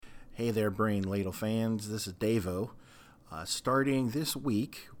Hey there, Brain Ladle fans. This is Davo. Starting this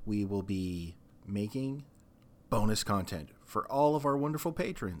week, we will be making bonus content for all of our wonderful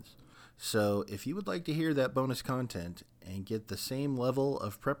patrons. So if you would like to hear that bonus content and get the same level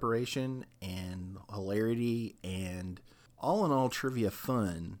of preparation and hilarity and all in all trivia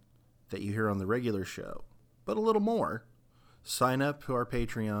fun that you hear on the regular show, but a little more, sign up to our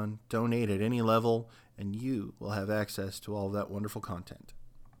Patreon, donate at any level, and you will have access to all of that wonderful content.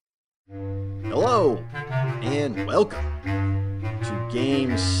 Hello, and welcome to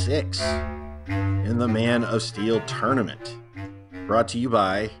Game 6 in the Man of Steel Tournament, brought to you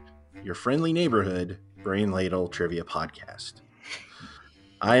by your friendly neighborhood Brain Ladle Trivia Podcast.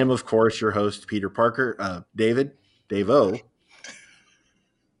 I am, of course, your host, Peter Parker, Davo.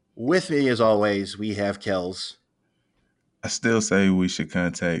 With me, as always, we have Kells. I still say we should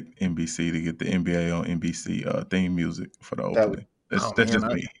contact NBC to get the NBA on NBC theme music for the opening. That's just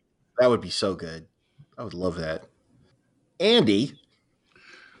me. That would be so good. I would love that. Andy.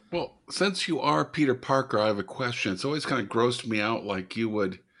 Well, since you are Peter Parker, I have a question. It's always kind of grossed me out like you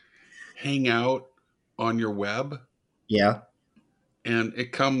would hang out on your web. Yeah. And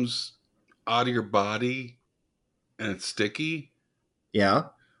it comes out of your body and it's sticky. Yeah.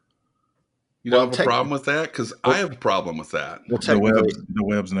 You don't have a problem with that? Because I have a problem with that. Well, the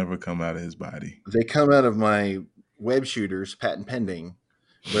webs never come out of his body. They come out of my web shooters, patent pending,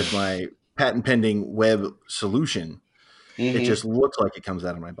 with my patent pending web solution. Mm-hmm. It just looks like it comes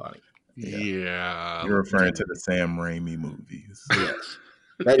out of my body. Yeah. You're referring to the Sam Raimi movies. Yes.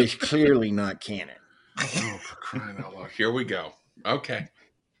 That is clearly not canon. Oh, for crying out loud. Here we go. Okay.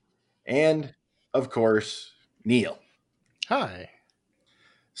 And, of course, Neil. Hi.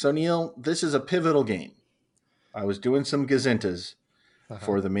 So, Neil, this is a pivotal game. I was doing some gazintas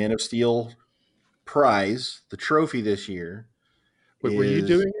for the Man of Steel prize, the trophy this year. Wait, were you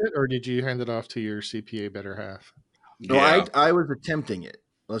doing it, or did you hand it off to your CPA better half? No, yeah. I was attempting it.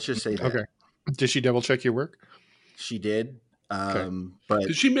 Let's just say that. Okay. Did she double check your work? She did. Okay. But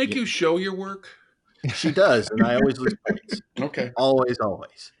did she make you show your work? She does, and I always lose points. Okay. Always.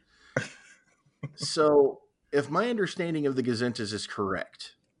 So, if my understanding of the gazintas is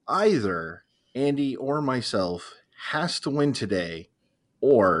correct, either Andy or myself has to win today,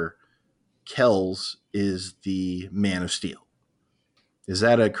 or Kells is the Man of Steel. Is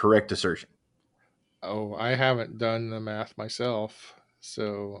that a correct assertion? Oh, I haven't done the math myself.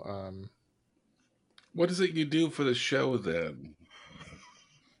 So, what is it you do for the show then?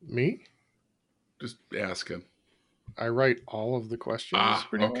 Me? Just asking. I write all of the questions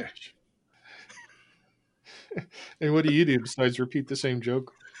pretty much. And what do you do besides repeat the same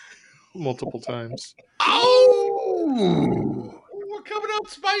joke multiple times? Oh! We're coming out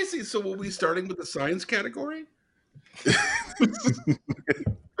spicy. So will we be starting with the science category?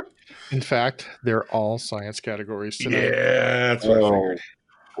 In fact, they're all science categories tonight. Yeah, that's what I figured.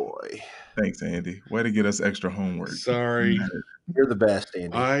 Boy. Thanks, Andy. Way to get us extra homework. Sorry. You're the best,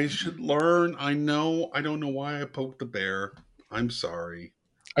 Andy. I should learn. I know. I don't know why I poked the bear. I'm sorry.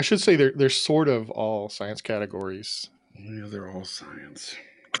 I should say they're sort of all science categories. Yeah, they're all science.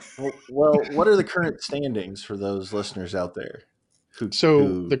 Well, what are the current standings for those listeners out there?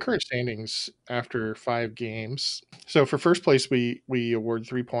 The current standings after 5 games. So for first place, we award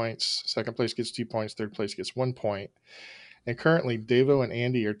 3 points. Second place gets 2 points. Third place gets 1 point. And currently, Davo and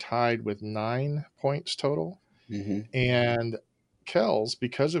Andy are tied with 9 points total. Mm-hmm. And Kells,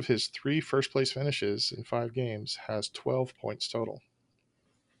 because of his 3 first place finishes in 5 games, has 12 points total.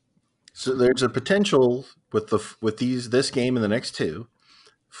 So there's a potential with this game and the next 2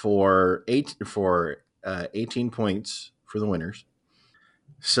 for 18 points for the winners.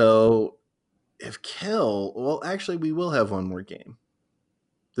 So if actually we will have one more game.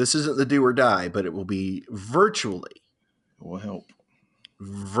 This isn't the do or die, but it will be virtually. It will help.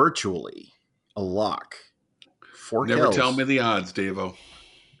 Virtually a lock for Never Kells. Tell me the odds, Davo.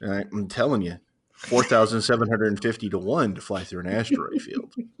 I'm telling you, 4,750 to 1 to fly through an asteroid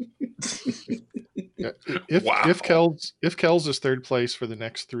field. Yeah. If Kells is third place for the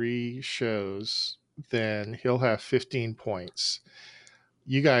next 3 shows, then he'll have 15 points.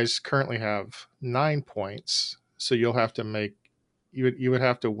 You guys currently have 9 points, so you'll have to you would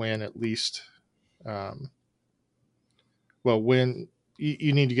have to win at least. You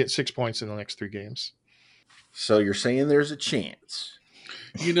need to get 6 points in the next 3 games. So you're saying there's a chance?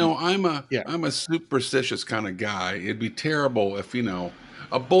 You know, I'm a superstitious kind of guy. It'd be terrible if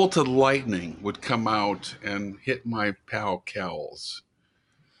a bolt of lightning would come out and hit my pal Kells.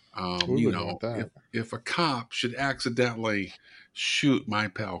 If a cop should accidentally shoot my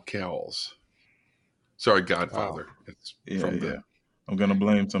pal Kells. Sorry, Godfather. It's from the I'm gonna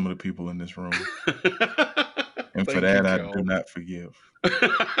blame some of the people in this room, and for that, I do not forgive.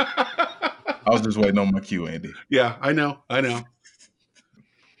 I was just waiting on my cue, Andy. Yeah, I know.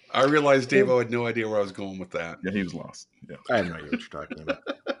 I realized Davo had no idea where I was going with that. Yeah, he was lost. Yeah, I have no idea what you're talking about.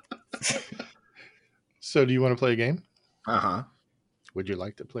 So, do you want to play a game? Uh-huh. Would you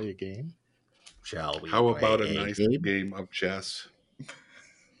like to play a game? Shall we? How about a nice game of chess?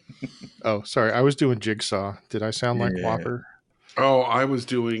 Oh, sorry. I was doing Jigsaw. Did I sound like Whopper? Oh, I was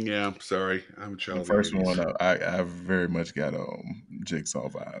doing. Sorry, I'm a child. The first one, I very much got Jigsaw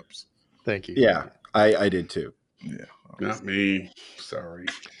vibes. Thank you. Yeah, I did too. Yeah, not me. Sorry.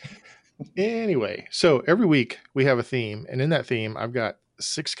 Anyway, so every week we have a theme, and in that theme, I've got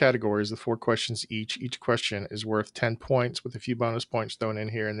 6 categories with 4 questions each. Each question is worth 10 points with a few bonus points thrown in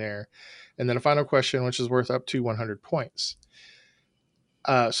here and there. And then a final question, which is worth up to 100 points.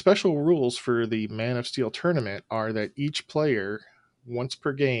 Special rules for the Man of Steel tournament are that each player, once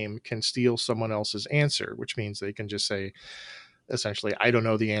per game, can steal someone else's answer, which means they can just say, essentially, I don't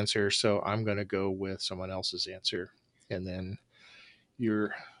know the answer, so I'm going to go with someone else's answer. And then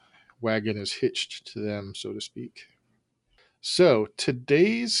your wagon is hitched to them, so to speak. So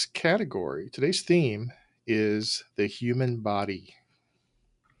today's theme is the human body.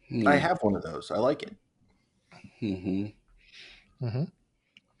 I have one of those. I like it. Mm-hmm. Mm-hmm.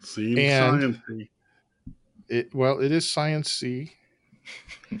 Seems sciencey. It is sciencey.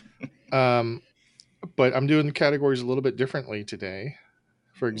 But I'm doing the categories a little bit differently today.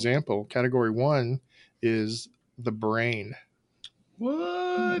 For example, category 1 is the brain.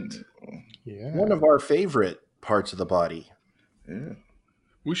 What? Yeah. One of our favorite parts of the body. Yeah.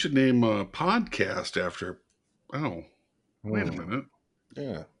 We should name a podcast after. Oh, wait a minute.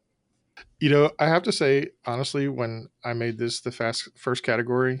 Yeah. You know, I have to say, honestly, when I made this the first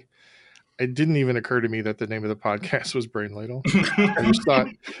category, it didn't even occur to me that the name of the podcast was Brain Ladle. I just thought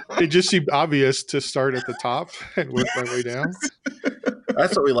it just seemed obvious to start at the top and work my way down.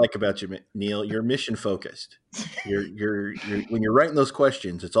 That's what we like about you, Neil. You're mission focused. You're when you're writing those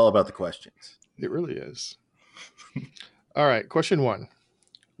questions, it's all about the questions. It really is. All right, question 1.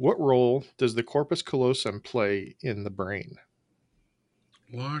 What role does the corpus callosum play in the brain?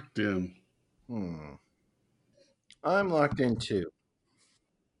 Locked in. I'm locked in too.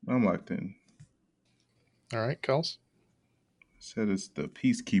 I'm locked in. All right, Kels? Said it's the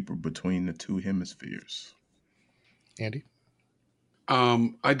peacekeeper between the 2 hemispheres. Andy?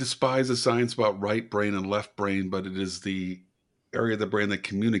 I despise the science about right brain and left brain, but it is the area of the brain that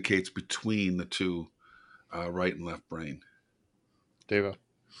communicates between the 2 right and left brain. Davo?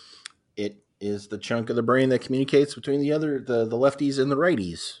 It is the chunk of the brain that communicates between the lefties and the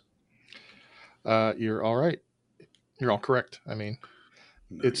righties. You're all right. You're all correct. I mean,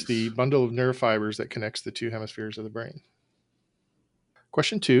 Nice. It's the bundle of nerve fibers that connects the 2 hemispheres of the brain.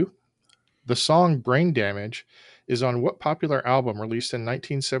 Question 2. The song Brain Damage is on what popular album released in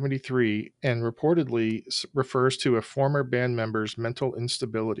 1973 and reportedly refers to a former band member's mental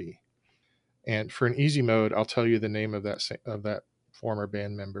instability? And for an easy mode, I'll tell you the name of that former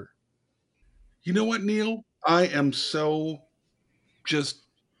band member. You know what, Neil? I am so just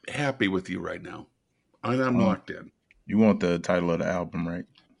happy with you right now. I'm locked in. You want the title of the album, right?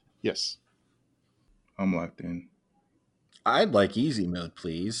 Yes. I'm locked in. I'd like easy mode,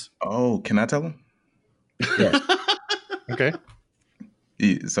 please. Oh, can I tell him? Yes. Okay.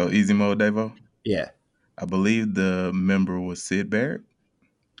 So easy mode, Davo? Yeah. I believe the member was Syd Barrett.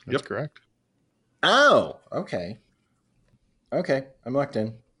 That's correct. Oh, okay. Okay, I'm locked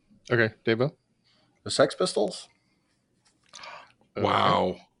in. Okay, Davo? The Sex Pistols?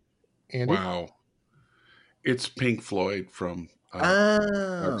 Wow. Andy? Wow. It's Pink Floyd from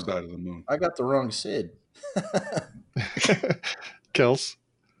Dark Side of the Moon. I got the wrong Sid. Kels?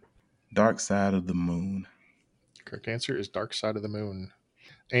 Dark Side of the Moon. Correct answer is Dark Side of the Moon.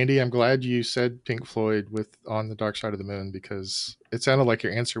 Andy, I'm glad you said Pink Floyd on the Dark Side of the Moon because it sounded like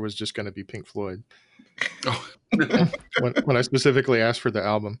your answer was just going to be Pink Floyd. Oh, when I specifically asked for the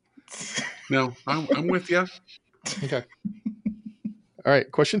album. No, I'm with you. Okay. All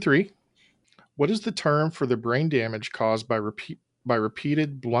right. Question 3. What is the term for the brain damage caused by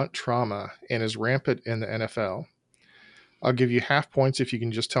repeated blunt trauma and is rampant in the NFL? I'll give you half points if you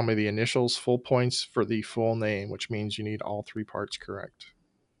can just tell me the initials, full points for the full name, which means you need all 3 parts correct.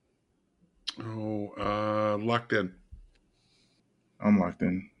 Oh, locked in. I'm locked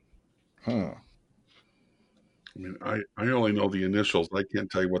in. Huh. I mean, I only know the initials. I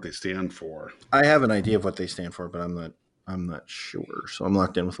can't tell you what they stand for. I have an idea of what they stand for, but I'm not sure. So I'm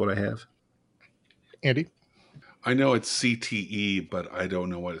locked in with what I have. Andy? I know it's CTE, but I don't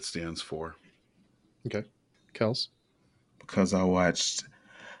know what it stands for. Okay. Kels? because I watched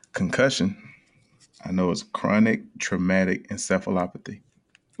Concussion. I know it's chronic traumatic encephalopathy.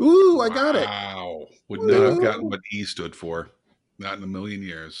 Ooh, I got it. Wow. Would not have gotten what E stood for. Not in a million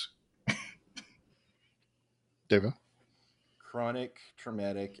years. David? Chronic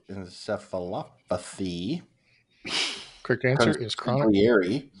traumatic encephalopathy. Correct answer is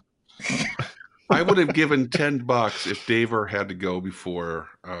chronic. I would have given $10 if Daver had to go before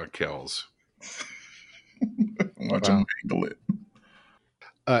Kells. Watch him angle it.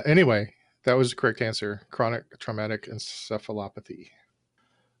 Anyway, that was the correct answer. Chronic traumatic encephalopathy.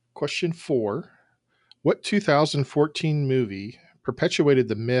 Question 4. What 2014 movie perpetuated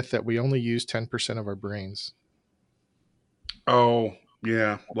the myth that we only use 10% of our brains? Oh,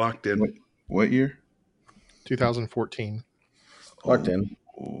 yeah. Locked in. What year? 2014. Locked in.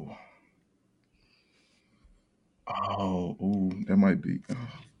 That might be.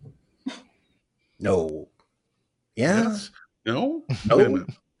 No. Yeah. Yes? No? No. Wait a minute.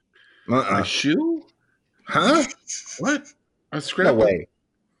 My shoe? Huh? What? I scraped No way.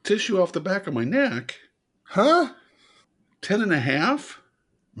 Tissue off the back of my neck. Huh? 10 and a half?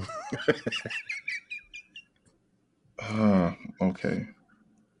 Okay.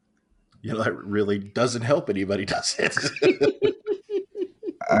 You know, that really doesn't help anybody, does it?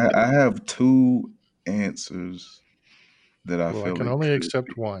 I have 2 answers that I feel I can only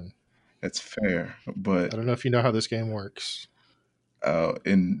accept one. That's fair, but I don't know if you know how this game works.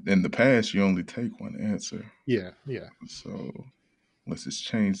 In the past, you only take one answer. Yeah. So let's just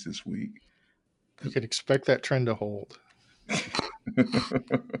change this week. You can expect that trend to hold.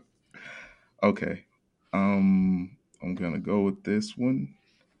 Okay. I'm gonna go with this one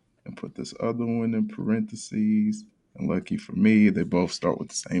and put this other one in parentheses. And lucky for me, they both start with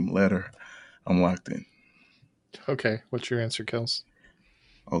the same letter. I'm locked in. Okay. What's your answer, Kels?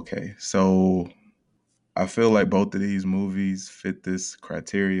 Okay. So I feel like both of these movies fit this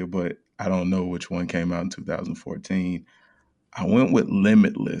criteria, but I don't know which one came out in 2014. I went with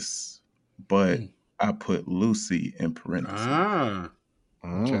Limitless, but I put Lucy in parentheses.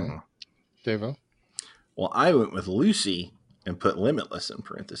 Okay. Devo? Well, I went with Lucy and put Limitless in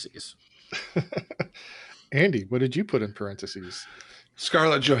parentheses. Andy, what did you put in parentheses?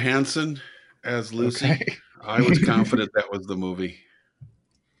 Scarlett Johansson as Lucy. Okay. I was confident that was the movie.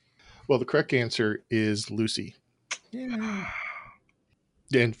 Well, the correct answer is Lucy. Yeah.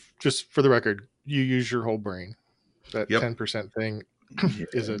 And just for the record, you use your whole brain. That 10% thing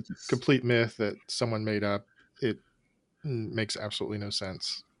is a complete myth that someone made up. It makes absolutely no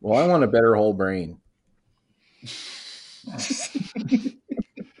sense. Well, I want a better whole brain.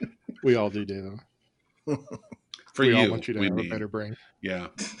 We all do, David. We all want you to have a better brain. Yeah.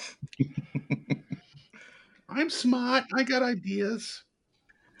 I'm smart. I got ideas.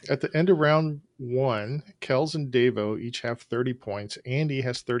 At the end of round 1, Kels and Davo each have 30 points. Andy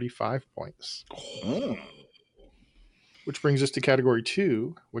has 35 points. Oh. Which brings us to category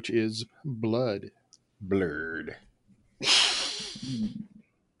 2, which is blood. Blurred.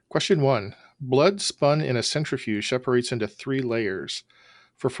 Question 1. Blood spun in a centrifuge separates into 3 layers.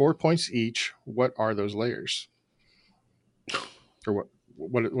 For 4 points each, what are those layers? Or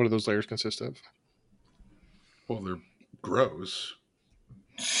what do those layers consist of? Well, they're gross.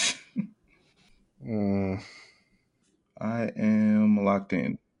 I am locked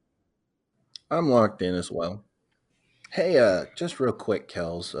in. I'm locked in as well. Hey, just real quick,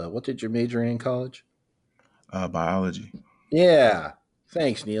 Kels, what did you major in college? Biology. Yeah.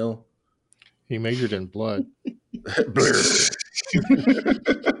 Thanks, Neil. He majored in blood.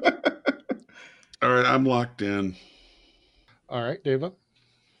 All right, I'm locked in. All right, Dava?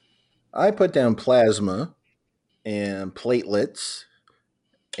 I put down plasma and platelets,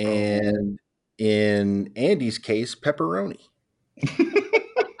 and in Andy's case, pepperoni.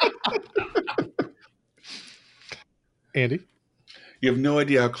 Andy? You have no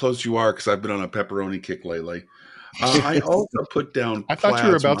idea how close you are because I've been on a pepperoni kick lately. I also put down I thought you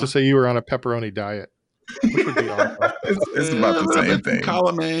were about to say you were on a pepperoni diet, which would be awesome. It's about the same thing.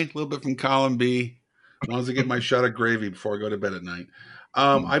 Column A, a little bit from column B, as long as I get my shot of gravy before I go to bed at night.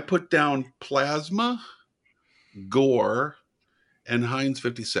 I put down plasma, gore, and Heinz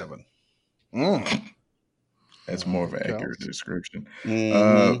 57. That's more of an accurate description.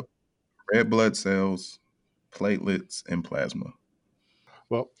 Red blood cells, platelets, and plasma.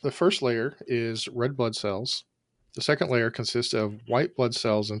 Well, the first layer is red blood cells. The second layer consists of white blood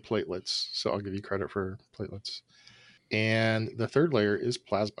cells and platelets. So I'll give you credit for platelets. And the third layer is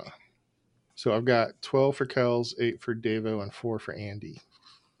plasma. So I've got 12 for Kels, 8 for Davo, and 4 for Andy.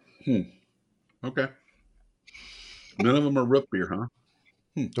 Okay. None of them are root beer, huh?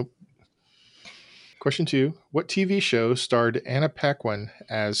 Nope. Question 2. What TV show starred Anna Paquin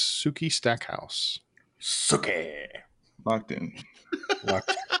as Suki Stackhouse? Suki. Locked in.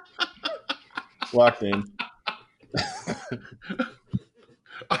 Locked in.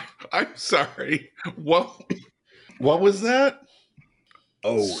 I'm sorry. What was that?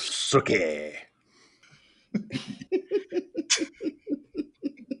 Oh, Suki.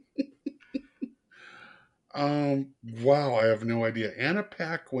 Wow, I have no idea. Anna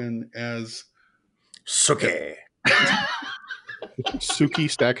Paquin as Suki. Suki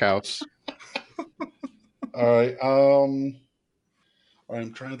Stackhouse. All right. I'm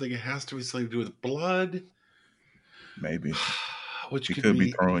trying to think. It has to be something to do with blood. Maybe. Which He could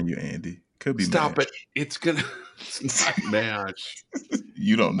be throwing you, Andy. Could be. Stop MASH. it. It's not MASH.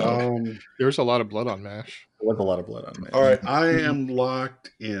 You don't know. There's a lot of blood on MASH. There was a lot of blood on MASH. All right. I am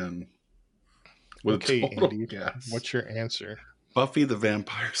locked in. Okay, Andy. Guess. What's your answer? Buffy the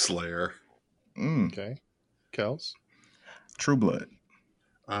Vampire Slayer. Okay. Kels? True Blood.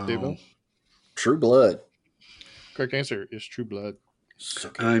 Devo? True Blood. Correct answer is True Blood.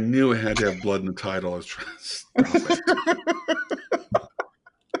 And I knew it had to have blood in the title. I was trying to stop it.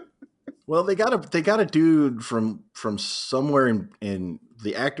 Well, they got a dude from somewhere in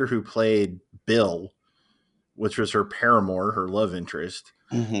the actor who played Bill, which was her paramour, her love interest,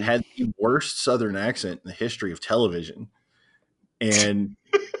 had the worst Southern accent in the history of television, and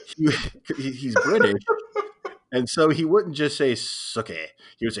he's British, and so he wouldn't just say "suki,"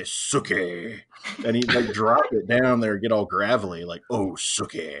 he would say "suki," and he'd like drop it down there, get all gravelly, like "oh,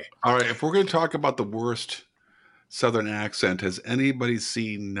 suki." All right, if we're going to talk about the worst Southern accent, has anybody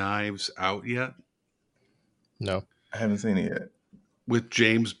seen Knives Out yet? No, I haven't seen it yet. With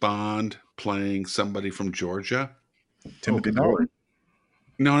James Bond playing somebody from Georgia. Timothy Dalton.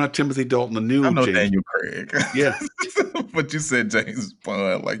 No, not Timothy Dalton. The new I know James. Daniel Craig. Yeah, but you said James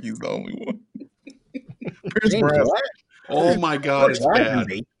Bond like he's the only one. Oh my God, it's bad.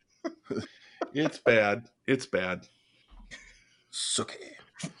 It's bad. It's bad. Suki.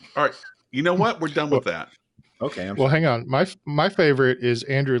 All right, you know what? We're done with that. Okay. Well, hang on. My favorite is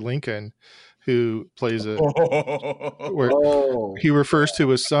Andrew Lincoln, who plays where he refers to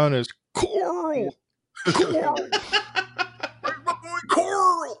his son as Coral. Coral.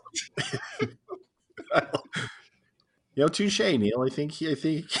 Coral. Touche, Neil. I think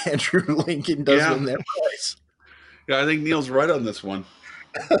Andrew Lincoln does win that prize. Yeah, I think Neil's right on this one.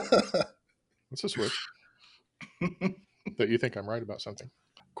 Let's just switch. That you think I'm right about something.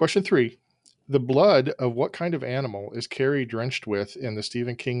 Question 3. The blood of what kind of animal is Carrie drenched with in the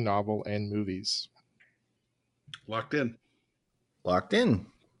Stephen King novel and movies? Locked in. Locked in.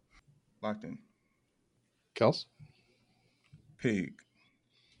 Locked in. Kels? Pig.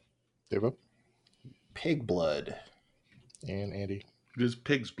 Devo? Pig blood. And Andy? It is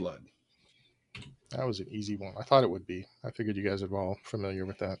pig's blood. That was an easy one. I thought it would be. I figured you guys are all familiar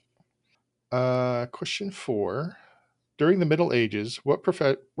with that. Question 4. During the Middle Ages, what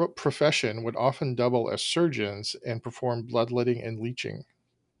profession would often double as surgeons and perform bloodletting and leeching?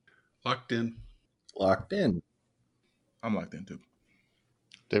 Locked in. Locked in. I'm locked in too.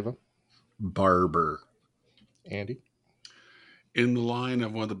 Devo? Barber. Andy? In the line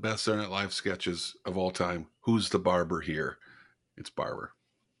of one of the best Saturday Night Live sketches of all time, who's the barber here? It's Barber.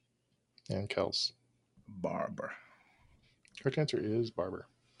 And Kels? Barber. Correct answer is Barber.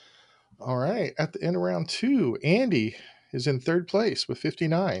 All right. At the end of round 2, Andy is in third place with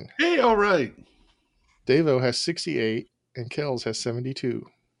 59. Hey, all right. Devo has 68 and Kels has 72.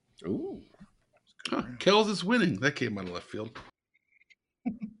 Ooh. Huh, Kels is winning. That came out of left field.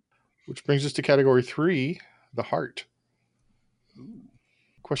 Which brings us to category 3, the heart. Ooh.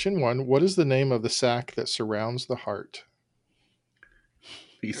 Question 1. What is the name of the sac that surrounds the heart?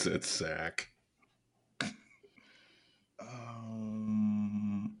 He said sack.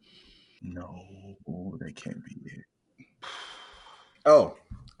 No, that can't be it. Oh,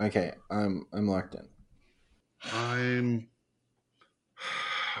 okay. I'm locked in. All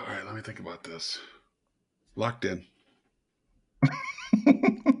right, let me think about this. Locked in.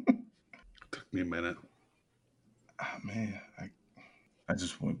 Took me a minute. Oh, man, I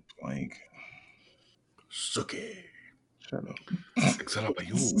just went blank. Suki. Shut up.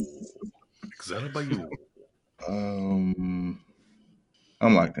 Exalabayou. I'm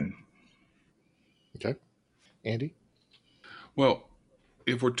locked in. Okay. Andy? Well,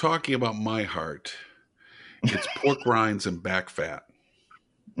 if we're talking about my heart, it's pork rinds and back fat.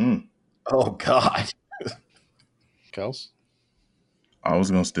 Oh, God. Kels? I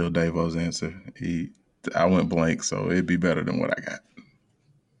was going to steal Davo's answer. I went blank, so it'd be better than what I got.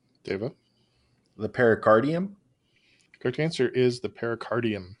 Devo? The pericardium? Correct answer is the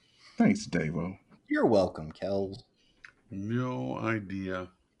pericardium. Thanks, Davo. You're welcome, Kells. No idea.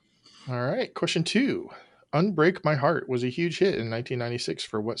 All right. Question 2. Unbreak My Heart was a huge hit in 1996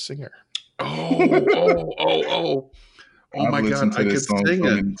 for what singer? Oh I've my God, listened to I this could song sing so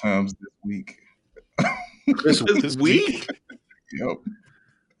it. many times this week. This week? Yep.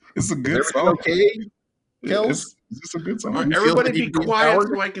 It's a Is good everything song. okay, Kells? It's a good song. All right, You feel everybody the need be to be quiet empowered?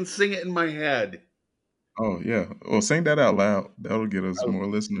 so I can sing it in my head. Oh, yeah. Well, sing that out loud. That'll get us more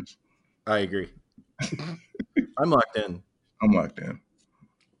listeners. I agree. I'm locked in. I'm locked in.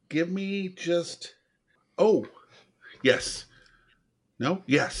 Give me just... Oh, yes. No?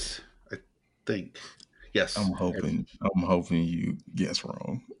 Yes. I think. Yes. I'm hoping you guess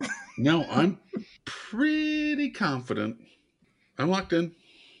wrong. No, I'm pretty confident. I'm locked in.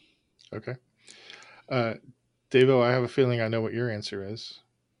 Okay. Davo, I have a feeling I know what your answer is.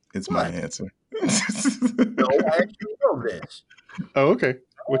 It's What? my answer. No, I actually know this. Oh, okay.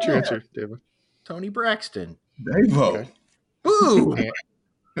 What's your Yeah. answer, Davo? Tony Braxton. Davo. Okay. Boo!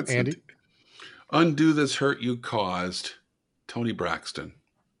 It's Andy? Undo this hurt you caused. Tony Braxton.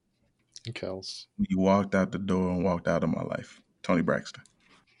 And Kells. You walked out the door and walked out of my life. Tony Braxton.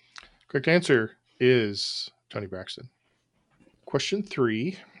 Correct answer is Tony Braxton. Question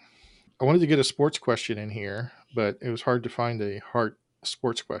 3. I wanted to get a sports question in here, but it was hard to find a hard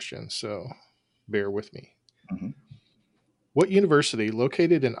sports question, so bear with me. Mhm. What university,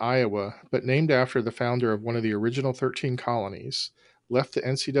 located in Iowa, but named after the founder of one of the original 13 colonies, left the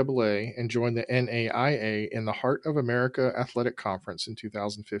NCAA and joined the NAIA in the Heart of America Athletic Conference in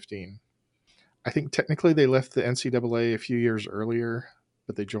 2015? I think technically they left the NCAA a few years earlier,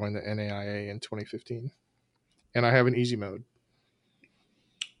 but they joined the NAIA in 2015. And I have an easy mode.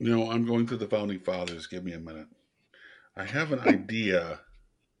 No, I'm going through the founding fathers. Give me a minute. I have an idea.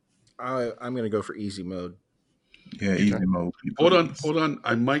 I'm going to go for easy mode. Yeah, easy mode. Hold on.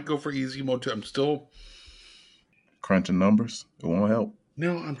 I might go for easy mode too. I'm still Crunching numbers. It won't help.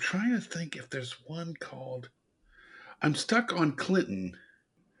 No, I'm trying to think if there's one called. I'm stuck on Clinton.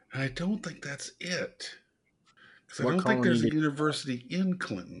 And I don't think that's it. Because I What don't think there's a colony university in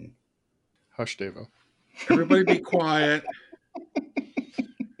Clinton. Hush, Davo. Everybody be quiet.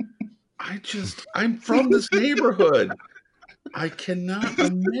 I'm from this neighborhood. I cannot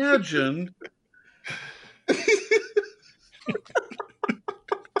imagine.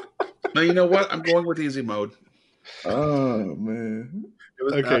 Now, you know what? I'm going with easy mode. Oh, man. It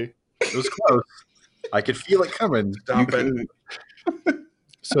was, Okay. it was close. I could feel it coming. Stop it. Could.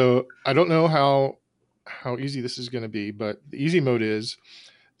 So I don't know how easy this is going to be, but the easy mode is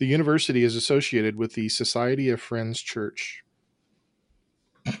the university is associated with the Society of Friends Church.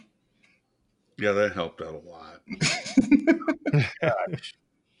 Yeah, that helped out a lot.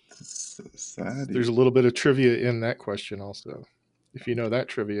 Society. There's a little bit of trivia in that question also. If you know that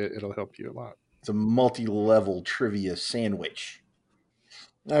trivia, it'll help you a lot. It's a multi-level trivia sandwich.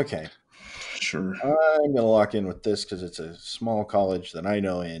 Okay. Sure. I'm going to lock in with this because it's a small college that I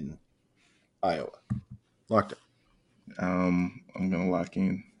know in Iowa. Locked in. I'm going to lock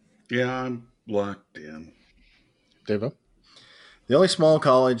in. Yeah, I'm locked in. Davo? The only small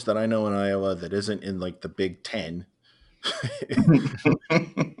college that I know in Iowa that isn't in like the Big Ten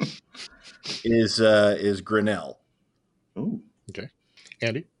is Grinnell. Ooh. Okay.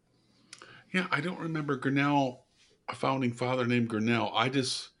 Andy? Yeah, I don't remember Grinnell, a founding father named Grinnell. I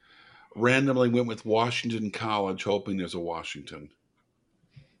just randomly went with Washington College, hoping there's a Washington.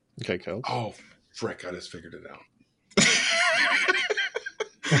 Okay, Kels. Oh, frick, I just figured it out.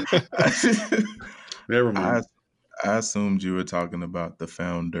 Never mind. I assumed you were talking about the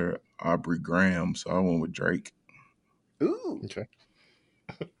founder, Aubrey Graham, so I went with Drake. Ooh. Okay.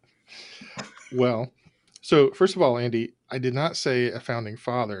 Well, so first of all, Andy, I did not say a founding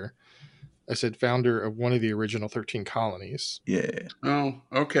father. I said founder of one of the original 13 colonies. Yeah. Oh,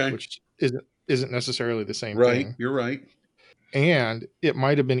 okay. Which isn't necessarily the same Right, thing. you're right. And it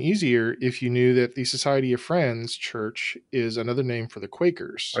might have been easier if you knew that the Society of Friends Church is another name for the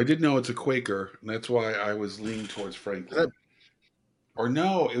Quakers. I did know it's a Quaker, and that's why I was leaning towards Franklin. Or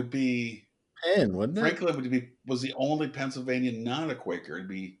no, it would be Penn, wouldn't it? Franklin was the only Pennsylvania not a Quaker. It'd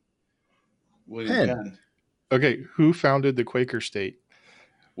be William Penn. Penn. Okay, who founded the Quaker state?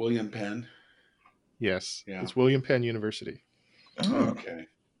 William Penn. Yes, Yeah. it's William Penn University. Oh. Okay.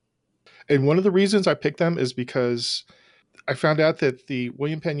 And one of the reasons I picked them is because I found out that the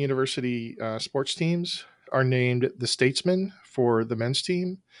William Penn University sports teams are named the Statesmen for the men's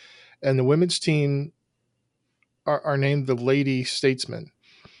team, and the women's team are named the Lady Statesmen.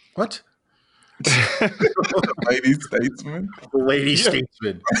 What? Lady statesman. The Lady Yeah.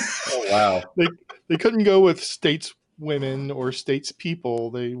 Statesman. Oh, wow. They couldn't go with women or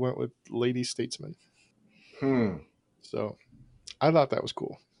statespeople. They went with lady statesmen. So I thought that was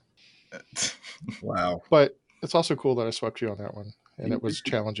cool. Wow. But it's also cool that I swept you on that one. And it was a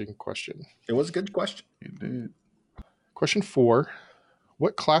challenging question. It was a good question. You did. Question 4.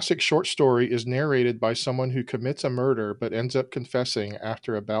 What classic short story is narrated by someone who commits a murder but ends up confessing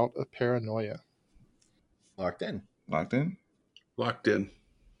after a bout of paranoia? Locked in. Locked in? Locked in.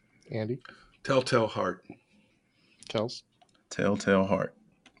 Andy? Telltale Heart. Kels? Telltale Heart.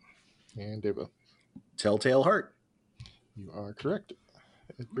 And Devo? Telltale Heart. You are correct.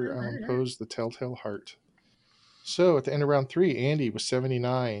 Edgar Allan Poe's The Telltale Heart. So at the end of round 3, Andy with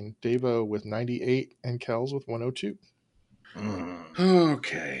 79, Devo with 98, and Kels with 102.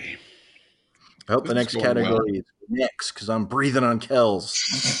 Okay. I hope the next category is next because I'm breathing on Kells.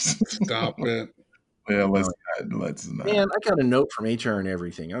 Stop it. Well, let's not. Man, I got a note from HR and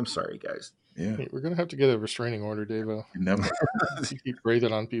everything. I'm sorry, guys. Yeah. Hey, we're going to have to get a restraining order, Devo. You never. You keep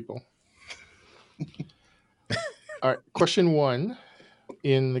breathing on people. All right. Question 1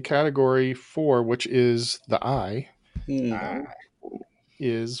 in the category 4, which is the eye,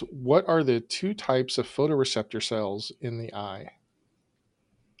 is what are the 2 types of photoreceptor cells in the eye?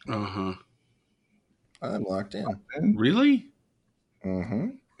 Uh-huh. I'm locked in. Really? Mm-hmm.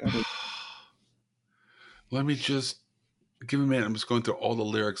 Let me just give me a minute. I'm just going through all the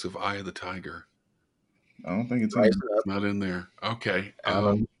lyrics of Eye of the Tiger. I don't think it's Rise up, Not in there. Okay. out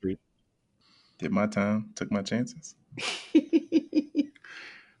on the street. Did my time, took my chances.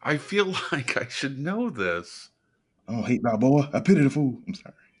 I feel like I should know this. I don't hate Balboa. I pity the fool. I'm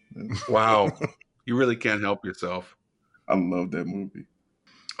sorry. Wow. You really can't help yourself. I love that movie.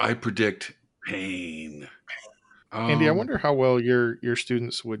 I predict pain. Andy, I wonder how well your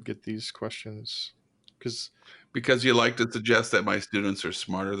students would get these questions. Because you like to suggest that my students are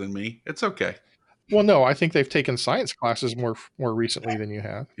smarter than me. It's okay. Well, no, I think they've taken science classes more recently than you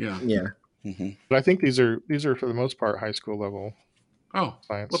have. Yeah. Yeah. Mm-hmm. But I think these are for the most part high school level. Oh,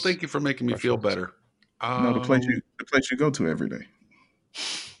 science. Well, thank you for making me feel better. No, the place you go to every day.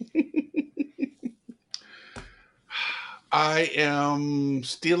 I am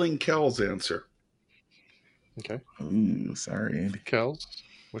stealing Kel's answer. Okay. Ooh, sorry, Andy. Kels,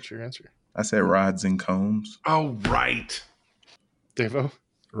 what's your answer? I said rods and cones. Oh, right. Devo?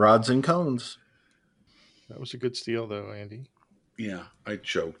 Rods and cones. That was a good steal, though, Andy. Yeah, I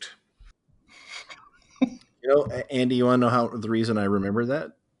choked. You know, Andy, you want to know the reason I remember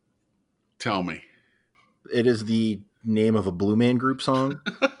that? Tell me. It is the name of a Blue Man Group song,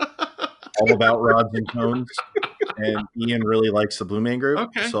 all about rods and cones. And Ian really likes the Blue Man Group,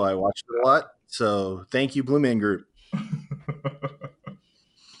 so I watched it a lot. So thank you, Blue Man Group.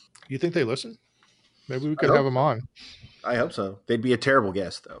 You think they listen? Maybe we could have them on. I hope so. They'd be a terrible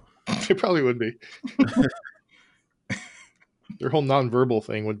guest, though. They probably would be. Their whole nonverbal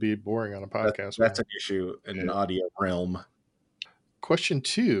thing would be boring on a podcast. That's an issue in an audio realm. Question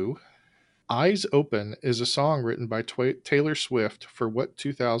 2. Eyes Open is a song written by Taylor Swift for what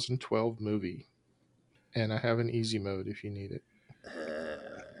 2012 movie? And I have an easy mode if you need it.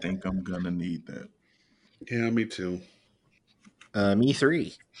 I think I'm going to need that. Yeah, me too. Me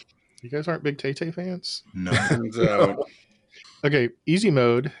 3. You guys aren't big Tay-Tay fans? No. Turns out. Okay, easy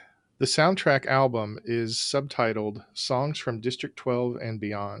mode. The soundtrack album is subtitled Songs from District 12 and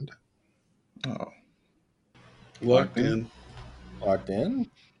Beyond. Oh. Locked in. Locked in.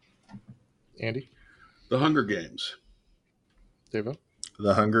 Andy? The Hunger Games. Devo?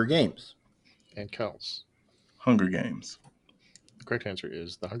 The Hunger Games. And Kels? Hunger Games. The correct answer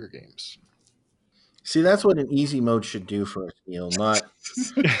is The Hunger Games. See, that's what an easy mode should do for us, Neil, not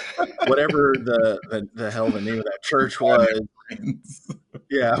whatever the hell the name of that church was.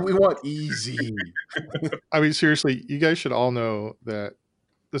 Yeah, we want easy. I mean, seriously, you guys should all know that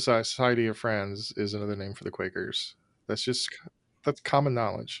the Society of Friends is another name for the Quakers. That's common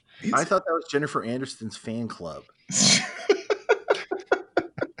knowledge. I thought that was Jennifer Aniston's fan club.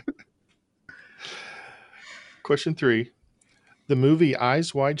 Question 3. The movie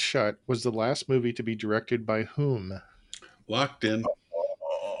Eyes Wide Shut was the last movie to be directed by whom? Locked in.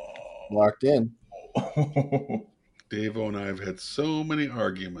 Locked in. Davo and I have had so many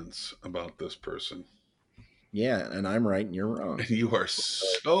arguments about this person. Yeah, and I'm right and you're wrong. And you are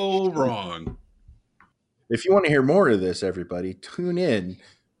so wrong. If you want to hear more of this, everybody, tune in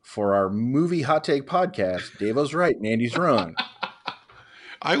for our movie hot take podcast. Davo's right and Andy's wrong.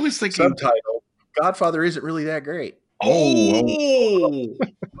 I was thinking subtitle: Godfather isn't really that great. Oh,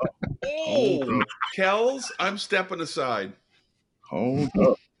 Kells, I'm stepping aside. Hold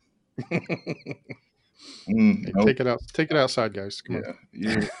up. Take it out. Take it outside, guys. Come on.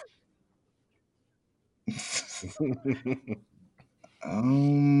 Yeah.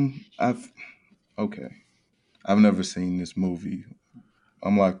 I've never seen this movie.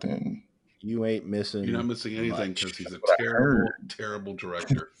 I'm locked in. You ain't missing. You're not missing anything because he's a terrible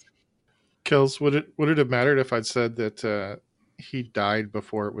director. Kills, would it have mattered if I'd said that he died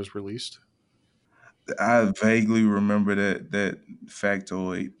before it was released? I vaguely remember that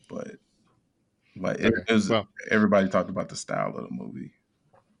factoid, but like it was, everybody talked about the style of the movie.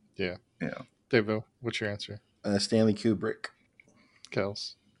 Yeah. Yeah. Devo, what's your answer? Stanley Kubrick.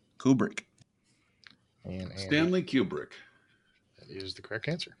 Kels. Kubrick. And Stanley Kubrick. That is the correct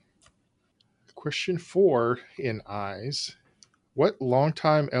answer. Question 4 in eyes. What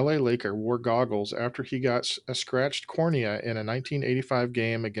longtime LA Laker wore goggles after he got a scratched cornea in a 1985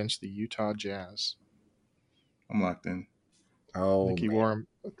 game against the Utah Jazz? I'm locked in. Oh, I think he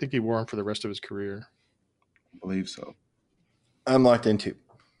wore them for the rest of his career. I believe so. I'm locked in too.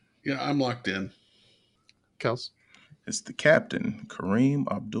 Yeah, I'm locked in. Kels? It's the captain, Kareem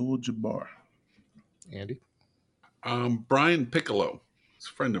Abdul-Jabbar. Andy? Brian Piccolo. It's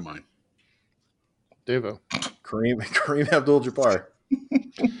a friend of mine. Devo? Kareem Abdul-Jabbar.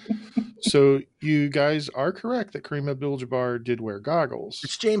 So you guys are correct that Kareem Abdul-Jabbar did wear goggles.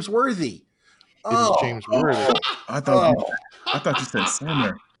 It's James Worthy. It is James Worthy. I thought you said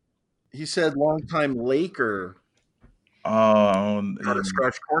center. He said longtime Laker. Got a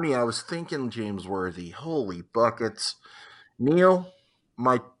scratch cornea. I was thinking James Worthy. Holy buckets. Neil,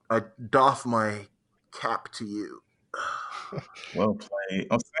 I doff my cap to you. Well played.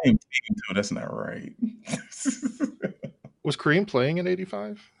 I'm same team too. That's not right. Was Kareem playing in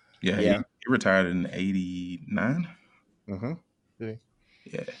 85? Yeah. He retired in 89. Mm-hmm.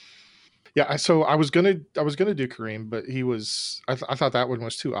 Yeah. Yeah. So I was gonna do Kareem, but he was. I thought that one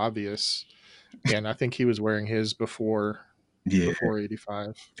was too obvious, and I think he was wearing his before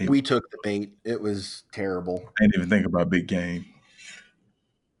 85. We took the bait. It was terrible. I didn't even think about big game.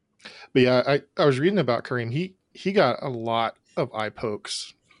 But yeah, I was reading about Kareem. He got a lot of eye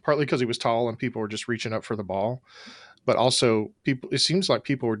pokes, partly because he was tall and people were just reaching up for the ball, but also it seems like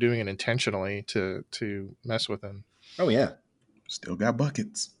people were doing it intentionally to mess with him. Oh yeah. Still got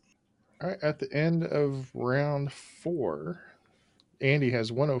buckets. All right, at the end of round 4, Andy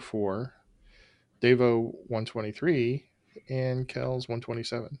has 104, Devo 123, and Kells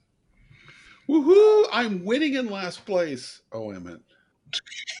 127. Woohoo! I'm winning in last place. Oh, wait a minute.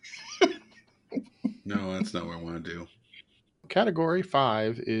 No, that's not what I want to do. Category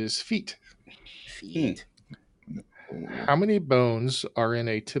 5 is feet. Feet. How many bones are in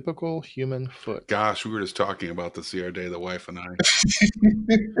a typical human foot? Gosh, we were just talking about this the other day, the wife and I.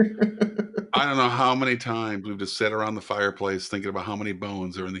 I don't know how many times we've just sat around the fireplace thinking about how many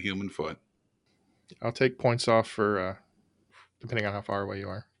bones are in the human foot. I'll take points off for depending on how far away you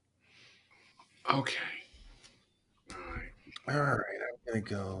are. Okay. All right. I'm going to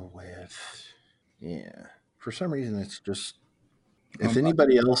go with, for some reason, it's just, if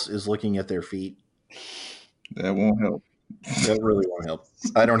anybody else is looking at their feet, that won't help. That really won't help.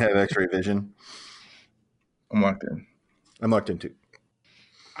 I don't have x-ray vision. I'm locked in. I'm locked in too.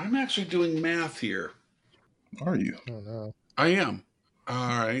 I'm actually doing math here. Are you? Oh no. I am.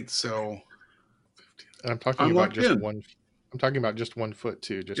 All right, so I'm talking about just one. I'm talking about just 1 foot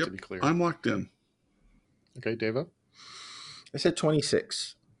too, just to be clear. I'm locked in. Okay, Devo? I said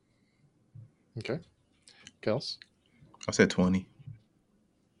 26. Okay. Kels? I said 20.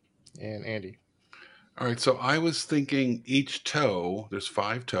 And Andy? All right, so I was thinking each toe, there's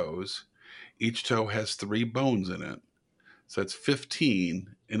 5 toes. Each toe has 3 bones in it. So that's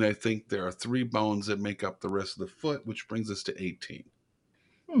 15. And I think there are 3 bones that make up the rest of the foot, which brings us to 18.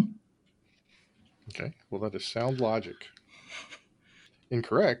 Okay. Well, that is sound logic.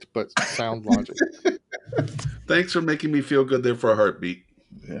 Incorrect, but sound logic. Thanks for making me feel good there for a heartbeat.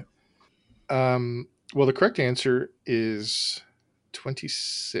 Yeah. Well, the correct answer is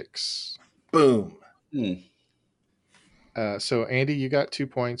 26. Boom. So Andy, you got 2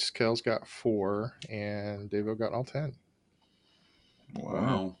 points. Kel's got 4, and Devo got all 10.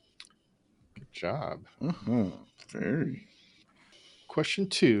 Wow. Good job. Mm-hmm. Very. Question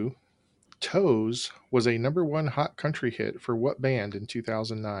 2. Toes was a #1 hot country hit for what band in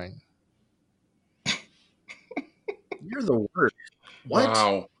 2009? You're the worst. What?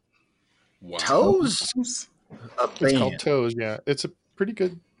 Wow. Toes? It's called Toes. Yeah, it's a pretty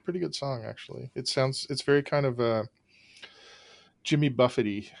good song actually. It's very kind of Jimmy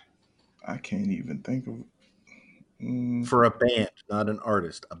Buffett-y. I can't even think of for a band, not an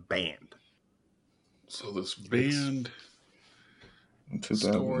artist, a band. So this band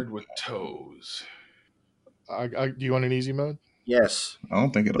scored with Toes. Do you want an easy mode? Yes. I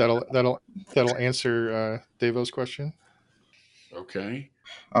don't think it'll. That'll answer Devo's question. Okay.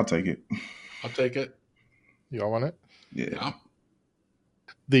 I'll take it. I'll take it. Y'all want it? Yeah.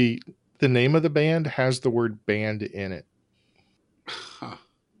 The name of the band has the word band in it. Huh.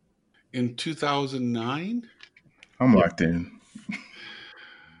 In 2009? I'm locked in.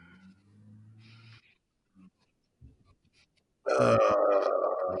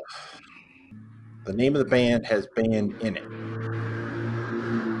 The name of the band has band in it.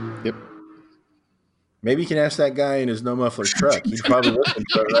 Yep. Maybe you can ask that guy in his no muffler truck. He'd probably listen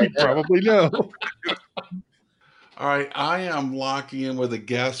to it right now. Probably know. All right, I am locking in with a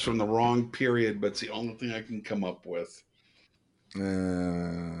guess from the wrong period, but it's the only thing I can come up with. Okay,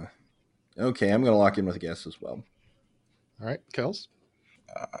 I'm going to lock in with a guess as well. All right, Kels?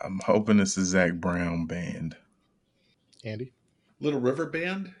 I'm hoping it's a Zac Brown band. Andy? Little River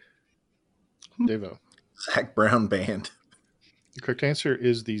Band? Devo? Zac Brown Band. The correct answer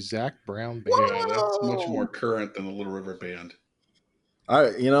is the Zac Brown Band. Yeah, that's much more current than the Little River Band.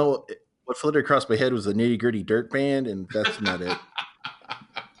 What floated across my head was the Nitty Gritty Dirt Band, and that's not it.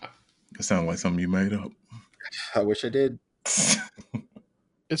 It sounds like something you made up. I wish I did.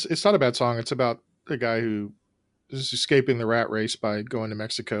 It's not a bad song. It's about a guy who is escaping the rat race by going to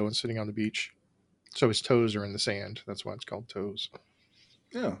Mexico and sitting on the beach. So his toes are in the sand. That's why it's called Toes.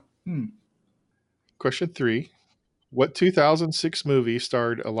 Yeah. Question 3. What 2006 movie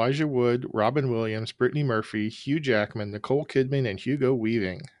starred Elijah Wood, Robin Williams, Brittany Murphy, Hugh Jackman, Nicole Kidman, and Hugo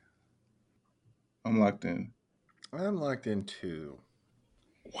Weaving? I'm locked in. I'm locked in too.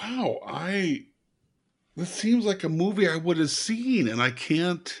 Wow, this seems like a movie I would have seen, and I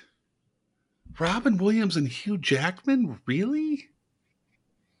can't. Robin Williams and Hugh Jackman? Really?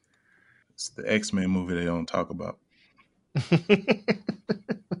 It's the X-Men movie they don't talk about.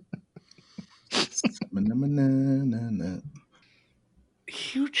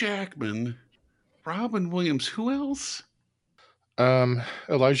 Hugh Jackman, Robin Williams, who else?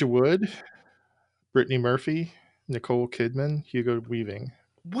 Elijah Wood, Brittany Murphy, Nicole Kidman, Hugo Weaving.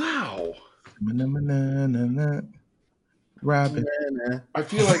 Wow. Robin. I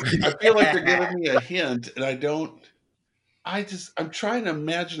feel like they're giving me a hint, and I'm trying to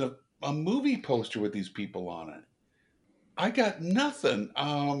imagine a movie poster with these people on it. I got nothing.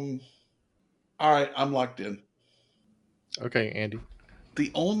 All right, I'm locked in. Okay, Andy.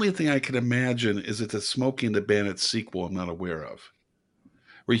 The only thing I can imagine is it's a Smokey and the Bandit sequel I'm not aware of,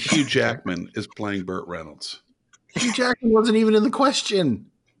 where Hugh Jackman is playing Burt Reynolds. Hugh Jackman wasn't even in the question.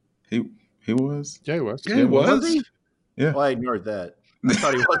 He was? Yeah, he was. Yeah, he was. Was he? Yeah. Well, I ignored that. I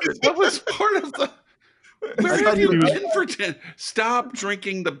thought he was. That was part of the... Where have you been for 10? Stop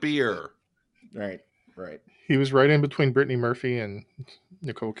drinking the beer. Right. He was right in between Brittany Murphy and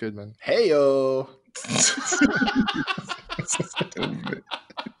Nicole Kidman. Hey-o. Stupid.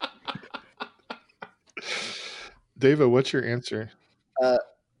 Dava, what's your answer?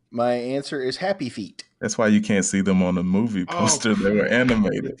 My answer is Happy Feet. That's why you can't see them on the movie poster. They were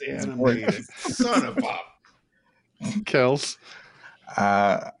animated. Son of a... Kels?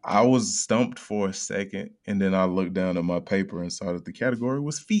 I was stumped for a second, and then I looked down at my paper and saw that the category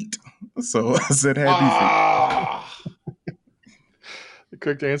was feet. So I said Happy Feet. The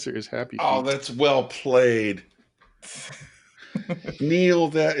correct answer is Happy Feet. Oh, that's well played. Neil,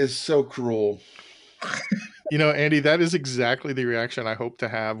 that is so cruel. You know, Andy, that is exactly the reaction I hope to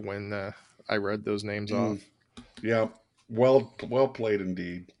have when I read those names off. Yeah, well played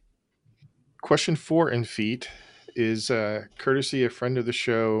indeed. Question 4 in feet is courtesy of friend of the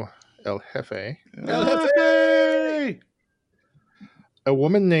show, El Jefe. El Jefe! A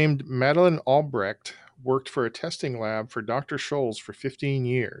woman named Madeline Albrecht worked for a testing lab for Dr. Scholl's for 15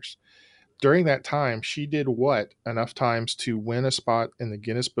 years. During that time, she did what enough times to win a spot in the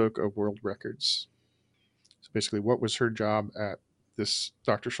Guinness Book of World Records? So basically, what was her job at this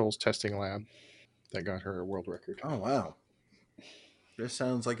Dr. Scholl's testing lab that got her a world record? Oh, wow. This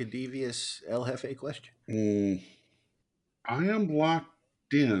sounds like a devious El Jefe question. I am locked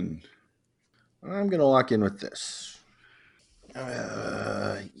in. I'm going to lock in with this.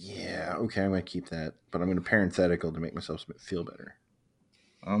 Yeah, okay, I'm going to keep that, but I'm going to parenthetical to make myself feel better.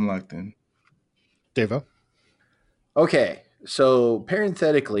 I'm locked in. Dava? Okay, so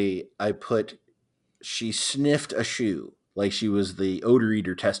parenthetically, I put she sniffed a shoe, like she was the odor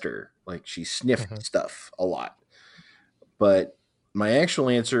eater tester, like she sniffed stuff a lot. But my actual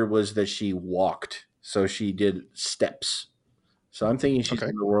answer was that she walked, so she did steps. So I'm thinking she's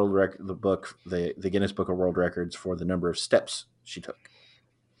in the world record, the Guinness Book of World Records for the number of steps she took.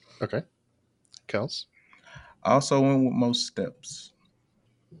 Okay. Kels? I also went with most steps.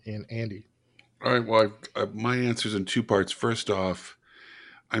 And Andy? All right. Well, my answer's in two parts. First off,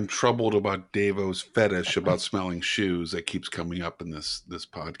 I'm troubled about Davo's fetish about smelling shoes that keeps coming up in this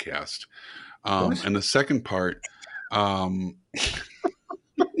podcast. And the second part,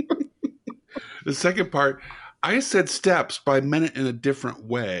 I said steps, but I meant it in a different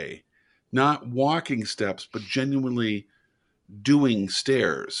way. Not walking steps, but genuinely doing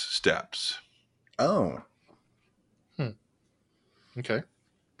steps. Oh. Okay.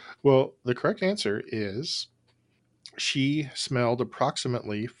 Well, the correct answer is she smelled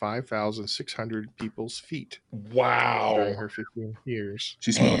approximately 5,600 people's feet. Wow. During her 15 years.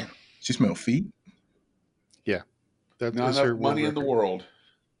 She smelled feet? Yeah. That not is enough her money in the world.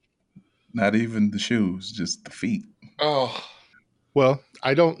 Not even the shoes, just the feet. Oh. Well,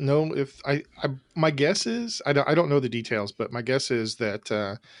 I don't know if my guess is I don't know the details, but my guess is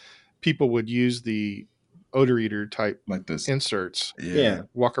that people would use the odor eater type like this inserts. Yeah.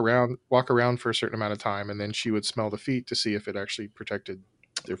 Walk around for a certain amount of time, and then she would smell the feet to see if it actually protected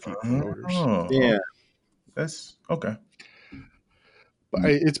their feet from odors. Yeah. That's okay. But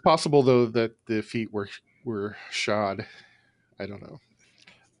it's possible though that the feet were shod. I don't know.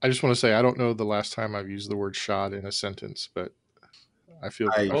 I just want to say I don't know the last time I've used the word shod in a sentence, but I feel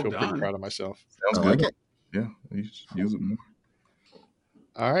pretty proud of myself. Sounds good. Like it. Yeah, you should use it more.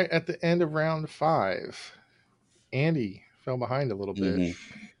 All right, at the end of round 5, Andy fell behind a little bit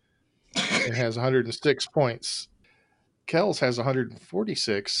and has 106 points. Kells has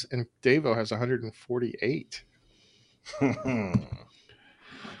 146 and Davo has 148.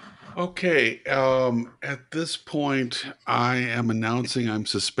 Okay. At this point, I am announcing I'm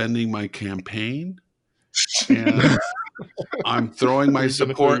suspending my campaign. And I'm throwing my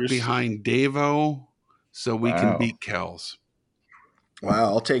support behind Davo so we can beat Kells. Wow,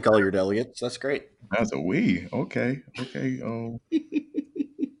 I'll take all your delegates. That's great. That's a we. Okay. All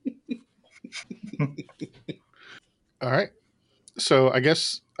right. So I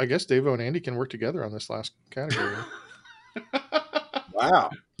guess Davo and Andy can work together on this last category. Wow.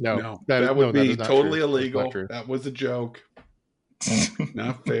 No, that would be totally illegal. That was a joke.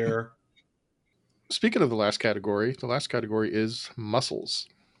 Not fair. Speaking of the last category is muscles.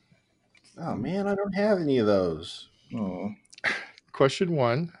 Oh man, I don't have any of those. Oh. Question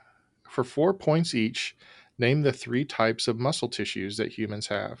 1. For 4 points each, name the 3 types of muscle tissues that humans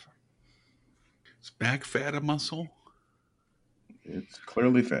have. Is back fat a muscle? It's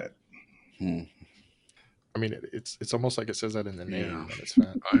clearly fat. I mean, it's almost like it says that in the name that it's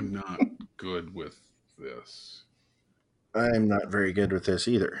fat. I'm not good with this. I'm not very good with this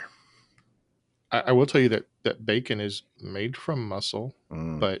either. I will tell you that bacon is made from muscle,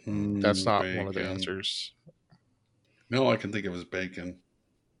 but that's not one of the answers. No, I can think of as bacon.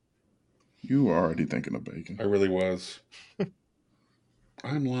 You were already thinking of bacon. I really was.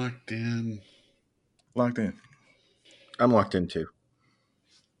 I'm locked in. Locked in. I'm locked in too.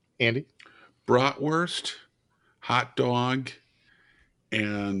 Andy? Bratwurst, hot dog,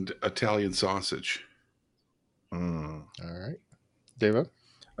 and Italian sausage. All right. Davo?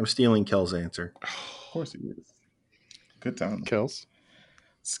 I'm stealing Kel's answer. Of course he is. Good time. Kells?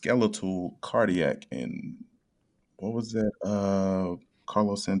 Skeletal, cardiac, and what was that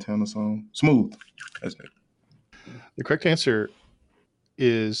Carlos Santana song? Smooth. That's it. The correct answer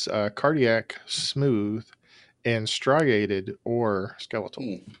is cardiac, smooth, and striated or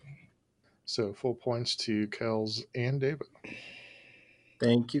skeletal. So full points to Kells and Davo.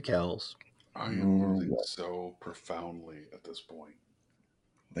 Thank you, Kells. I am losing so profoundly at this point.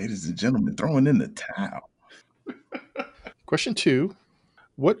 Ladies and gentlemen, throwing in the towel. Question 2.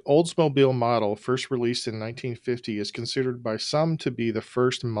 What Oldsmobile model, first released in 1950, is considered by some to be the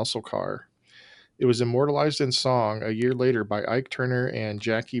first muscle car? It was immortalized in song a year later by Ike Turner and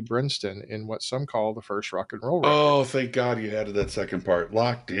Jackie Brenston in what some call the first rock and roll record. Oh, thank God you added that second part.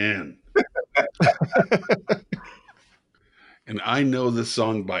 Locked in. And I know this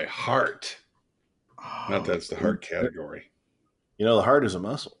song by heart. Not that's the heart category. You know, the heart is a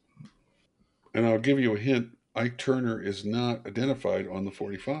muscle. And I'll give you a hint. Ike Turner is not identified on the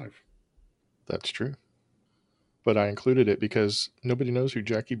 45. That's true. But I included it because nobody knows who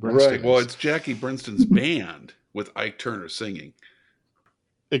Jackie Brenston is. Right. Well, it's Jackie Brenston's band with Ike Turner singing.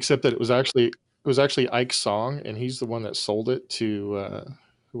 Except that it was actually Ike's song, and he's the one that sold it to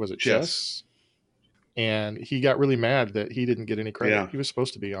who was it? Chess. And he got really mad that he didn't get any credit. Yeah. He was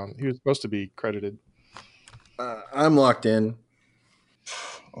supposed to be credited. I'm locked in.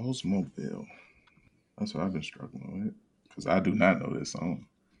 Oldsmobile. That's what I've been struggling with because I do not know this song.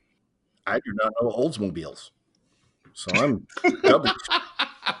 I do not know Oldsmobiles, so I'm double.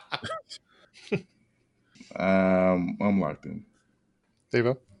 I'm locked in.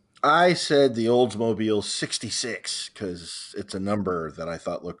 Davo? I said the Oldsmobile 66 because it's a number that I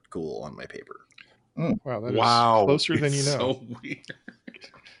thought looked cool on my paper. Wow, that is closer than you know. So weird.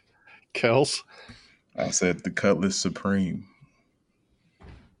 Kels? I said the Cutlass Supreme.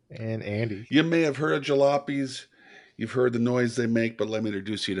 And Andy. You may have heard of jalopies. You've heard the noise they make, but let me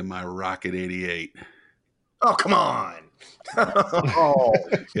introduce you to my Rocket 88. Oh, come on. Oh.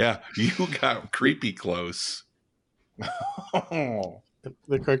 Yeah, you got creepy close.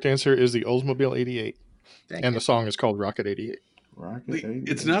 The correct answer is the Oldsmobile 88. The song is called Rocket 88. Rocket 88.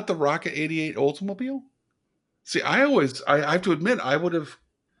 It's not the Rocket 88 Oldsmobile? See, I have to admit, I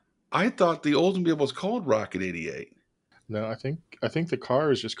thought the Oldsmobile was called Rocket 88. No, I think the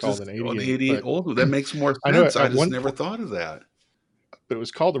car is just called an 88. The 88 Oldsmobile. That makes more sense. I just never thought of that. But it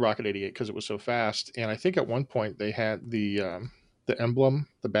was called the Rocket 88 because it was so fast. And I think at one point they had the emblem,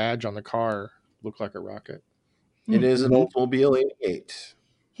 the badge on the car looked like a rocket. It is an Oldsmobile 88.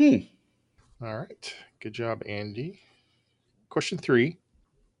 All right. Good job, Andy. Question 3.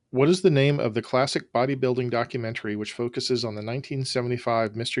 What is the name of the classic bodybuilding documentary which focuses on the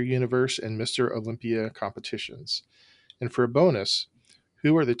 1975 Mr. Universe and Mr. Olympia competitions? And for a bonus,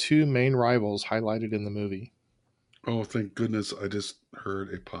 who are the two main rivals highlighted in the movie? Oh, thank goodness. I just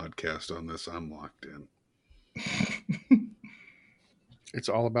heard a podcast on this. I'm locked in. It's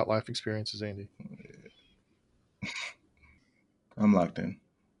all about life experiences, Andy. I'm locked in.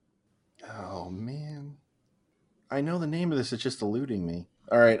 Oh, man. I know the name of this. It's just eluding me.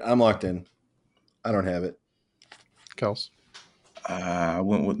 All right, I'm locked in. I don't have it. Kels? I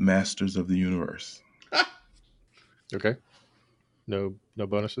went with Masters of the Universe. Okay. No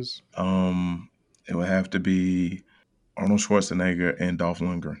bonuses? It would have to be Arnold Schwarzenegger and Dolph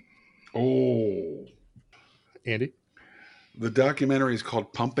Lundgren. Oh. Andy? The documentary is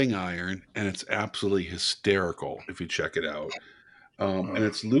called Pumping Iron, and it's absolutely hysterical if you check it out. And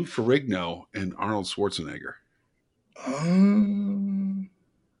it's Lou Ferrigno and Arnold Schwarzenegger.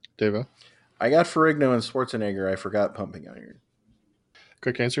 Devo? I got Ferrigno and Schwarzenegger. I forgot Pumping Iron.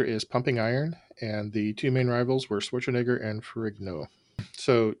 Correct answer is Pumping Iron, and the two main rivals were Schwarzenegger and Ferrigno.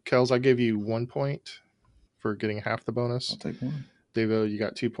 So, Kels, I gave you 1 point for getting half the bonus. I'll take one. Devo, you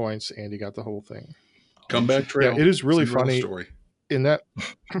got 2 points, and you got the whole thing. Comeback trail. Yeah, it is really funny. Story. In that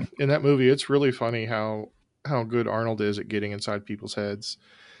movie, it's really funny how good Arnold is at getting inside people's heads.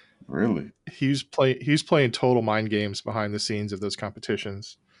 Really? He's playing total mind games behind the scenes of those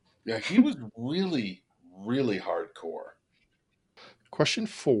competitions. Yeah, he was really, really hardcore. Question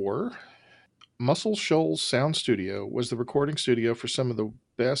 4. Muscle Shoals Sound Studio was the recording studio for some of the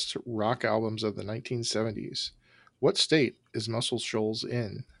best rock albums of the 1970s. What state is Muscle Shoals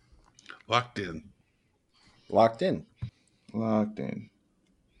in? Locked in. Locked in. Locked in.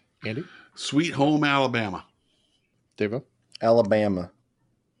 Andy? Sweet Home, Alabama. Devo? Alabama.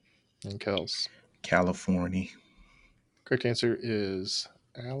 And Kels? California. Correct answer is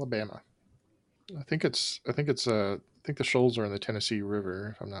Alabama. I think the shoals are in the Tennessee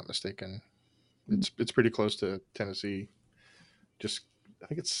River, if I'm not mistaken. It's pretty close to Tennessee. I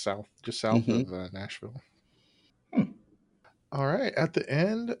think it's south of Nashville. All right. At the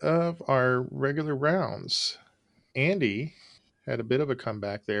end of our regular rounds, Andy had a bit of a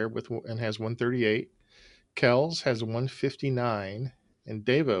comeback there and has 138. Kels has 159, and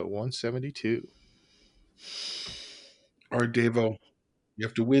Devo 172. All right, Devo, you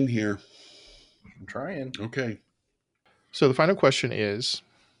have to win here. I'm trying. Okay. So the final question is,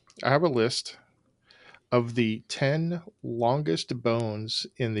 I have a list of the 10 longest bones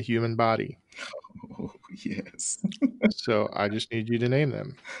in the human body. Oh, yes. So I just need you to name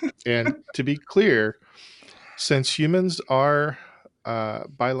them. And to be clear, since humans are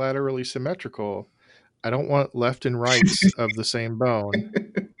bilaterally symmetrical, I don't want left and rights of the same bone.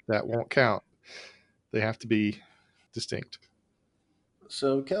 That won't count. They have to be distinct.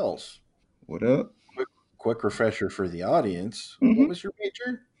 So, Kels. What up? Quick refresher for the audience. What was your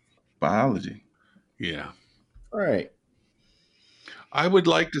major? Biology. Yeah. All right. I would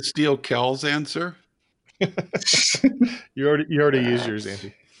like to steal Kel's answer. You already used yours,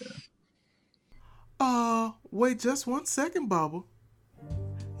 Andy. Wait just 1 second, Bubba.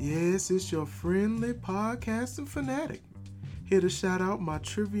 Yes, it's your friendly podcasting fanatic. Here to shout out my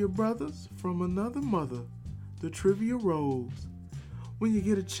trivia brothers from another mother, the Trivia Rogues. When you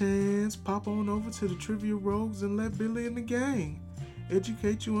get a chance, pop on over to the Trivia Rogues and let Billy and the gang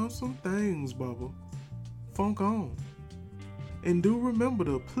educate you on some things, Bubba. Funk on. And do remember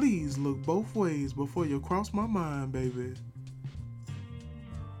to please look both ways before you cross my mind, baby.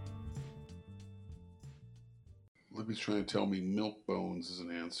 Libby's trying to tell me milk bones is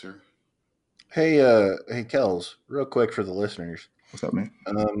an answer. Hey, Kels, real quick for the listeners. What's up, man?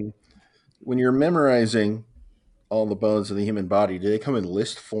 When you're memorizing all the bones of the human body, do they come in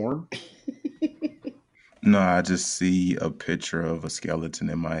list form? No, I just see a picture of a skeleton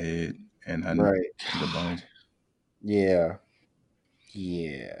in my head, and I know the bones. Yeah.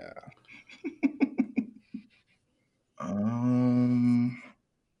 I'm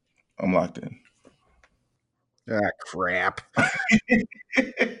locked in. Ah, crap.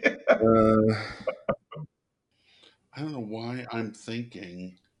 I don't know why I'm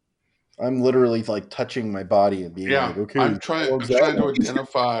thinking. I'm literally like touching my body and being like, okay. I'm trying to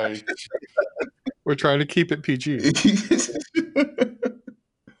identify. We're trying to keep it PG.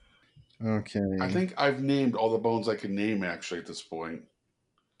 Okay. I think I've named all the bones I can name actually at this point.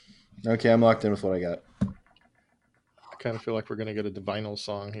 Okay, I'm locked in with what I got. I kind of feel like we're going to get a Divinyl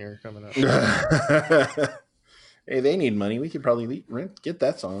song here coming up. Hey, they need money. We could probably get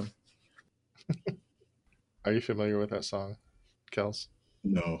that song. Are you familiar with that song, Kels?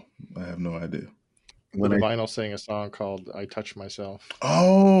 No, I have no idea. When Divinyl sang a song called "I Touch Myself."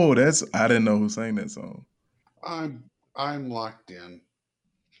 Oh, I didn't know who sang that song. I'm locked in.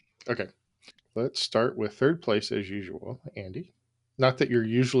 Okay, let's start with third place as usual, Andy. Not that you're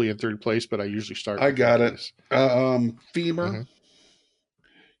usually in third place, but I usually start. I got it. Femur, Mm-hmm.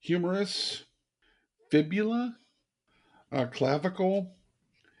 humerus, fibula, clavicle,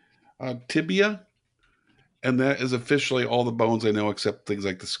 tibia, and that is officially all the bones I know except things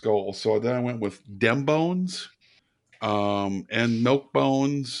like the skull. So then I went with dem bones, and milk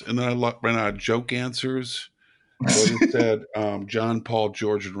bones, and then I ran out of joke answers. So instead, John, Paul,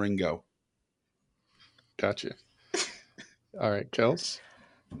 George, and Ringo. Gotcha. All right, Kels.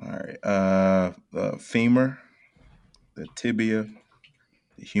 All right. The femur, the tibia,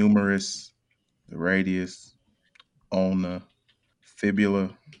 the humerus, the radius, ulna,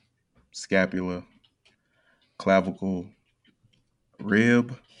 fibula, scapula, clavicle,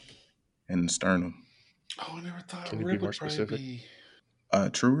 rib, and the sternum. Oh, I never thought. Can you be more specific?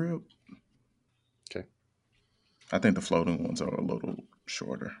 True rib. Okay. I think the floating ones are a little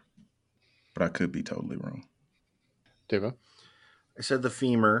shorter, but I could be totally wrong. Deva? I said the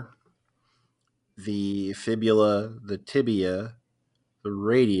femur, the fibula, the tibia, the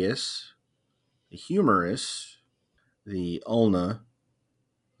radius, the humerus, the ulna,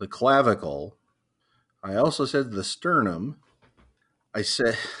 the clavicle. I also said the sternum. I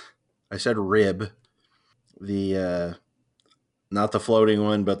said rib. The not the floating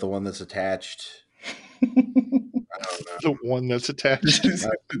one, but the one that's attached. I don't know. The one that's attached.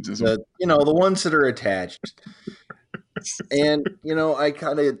 The ones that are attached. And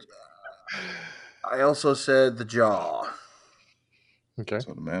I also said the jaw. Okay.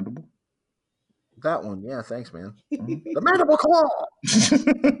 So the mandible. That one, yeah. Thanks, man. The mandible claw.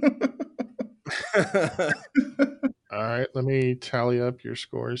 All right, let me tally up your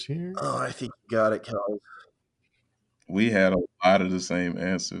scores here. Oh, I think you got it, Kel. We had a lot of the same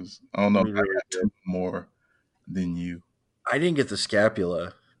answers. I don't know if I got two more than you. I didn't get the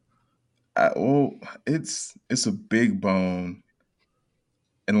scapula. It's a big bone,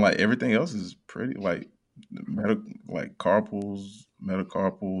 and like everything else is pretty like carpals,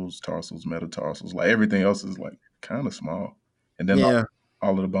 metacarpals, tarsals, metatarsals. Like everything else is like kind of small, and then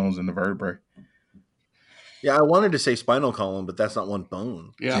all of the bones in the vertebrae. Yeah, I wanted to say spinal column, but that's not one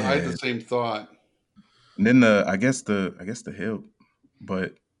bone. Yeah, I had the same thought. And then I guess the hip,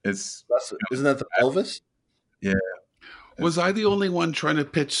 but isn't that the pelvis? Yeah. Was I the only one trying to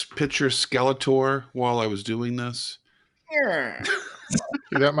picture Skeletor while I was doing this? Yeah.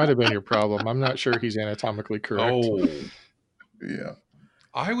 That might have been your problem. I'm not sure he's anatomically correct. Oh. Yeah.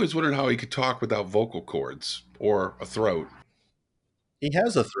 I was wondering how he could talk without vocal cords or a throat. He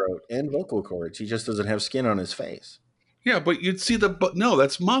has a throat and vocal cords. He just doesn't have skin on his face. Yeah, but you'd see no,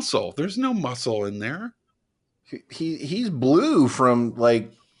 that's muscle. There's no muscle in there. He's blue from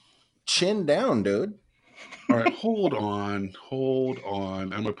like chin down, dude. All right, hold on. I'm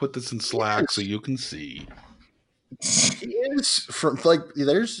gonna put this in Slack so you can see. He is from like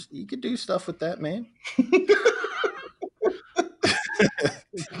you could do stuff with that, man.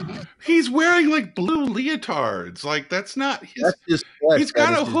 He's wearing like blue leotards. Like that's not his. That's just flesh. He's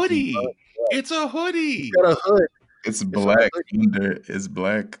got a hoodie. It's a hoodie. He's got a hood. It's black under. It's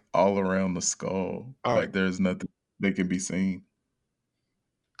black all around the skull. All like right. There's nothing that can be seen.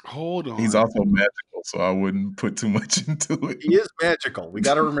 Hold on. He's also magical, so I wouldn't put too much into it. He is magical. We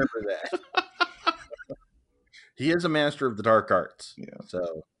got to remember that. He is a master of the dark arts. Yeah.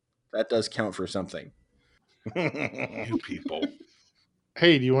 So that does count for something. You people.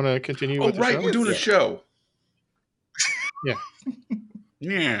 Hey, do you want to continue with the show? We're doing a show. Yeah.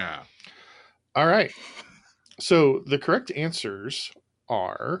 Yeah. All right. So the correct answers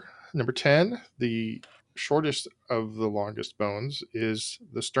are number 10, the shortest of the longest bones is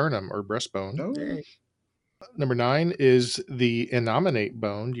the sternum or breastbone. Oh. Number 9 is the innominate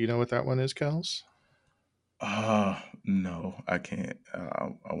bone. Do you know what that one is, Kels? No, I can't. I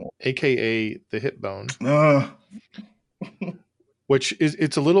won't. AKA the hip bone. Which is,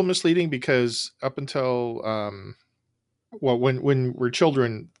 it's a little misleading because up until when we're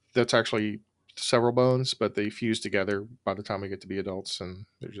children, that's actually several bones, but they fuse together by the time we get to be adults, and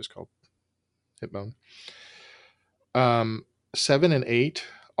they're just called hip bone. 7 and 8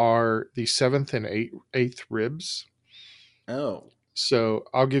 are the 7th and 8th ribs. Oh. So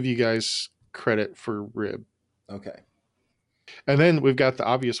I'll give you guys credit for rib. Okay. And then we've got the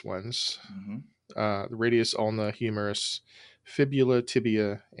obvious ones. Mm-hmm. The radius, ulna, humerus, fibula,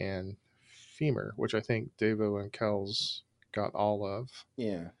 tibia, and femur, which I think Devo and Kels got all of.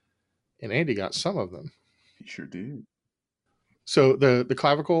 Yeah. And Andy got some of them. He sure did. So the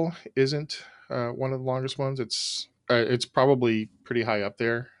clavicle isn't one of the longest ones. It's probably pretty high up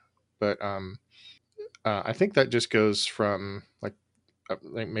there, but I think that just goes from like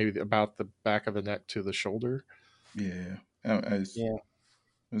maybe about the back of the neck to the shoulder. Yeah. Yeah. It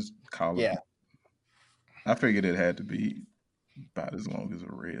was collar. Yeah. I figured it had to be about as long as a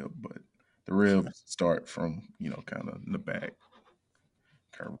rib, but the ribs start from, kind of in the back.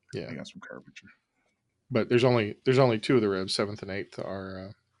 Yeah. They got some curvature. But there's only 2 of the ribs. 7th and 8th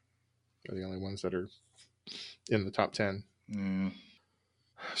are the only ones that are in the top 10. Yeah.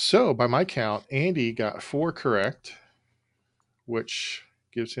 So by my count, Andy got 4 correct, which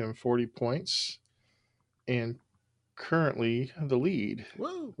gives him 40 points, and currently the lead.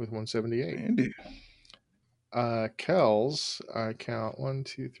 Whoa. With 178. Andy. Kels, I count 1,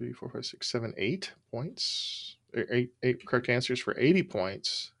 2, 3, 4, 5, 6, 7, 8 points. 8 correct answers for 80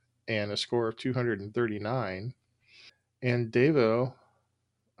 points and a score of 239. And Devo,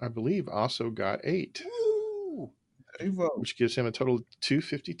 I believe, also got 8. Woo. Devo. Which gives him a total of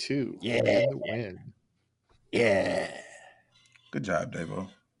 252. Yeah. The win. Yeah. Good job, Devo.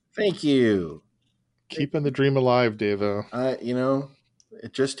 Thank you. Keeping the dream alive, Devo.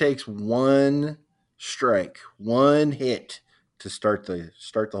 It just takes one strike, one hit to start the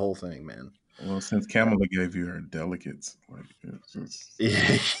whole thing, man. Well, since Kamala gave you her delegates,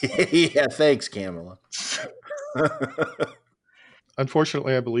 yeah, thanks, Kamala.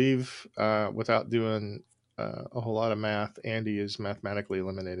 Unfortunately, I believe without doing a whole lot of math, Andy is mathematically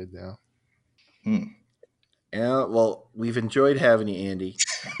eliminated now. Yeah, well, we've enjoyed having you, Andy.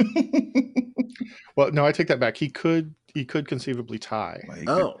 Well, no, I take that back. He could conceivably tie.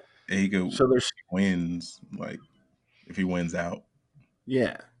 He could so there's wins, like if he wins out.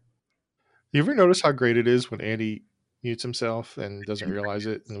 Yeah. You ever notice how great it is when Andy mutes himself and doesn't realize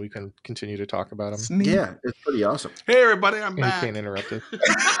it, and we can continue to talk about him? Sneak. Yeah, it's pretty awesome. Hey, everybody, I'm And back. he can't interrupt it.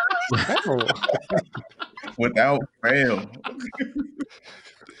 Without fail.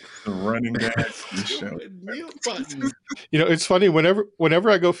 The running gas the show. Mute button. It's funny. Whenever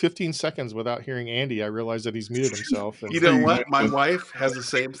I go 15 seconds without hearing Andy, I realize that he's muted himself. And You know what? My wife has the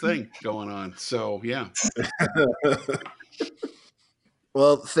same thing going on. So, yeah.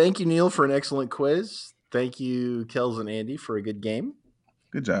 Well, thank you, Neil, for an excellent quiz. Thank you, Kels and Andy, for a good game.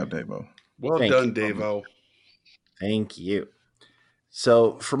 Good job, Devo. Well Thank done, you. Devo. Thank you.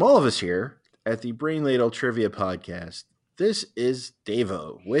 So, from all of us here at the Brain Ladle Trivia Podcast, this is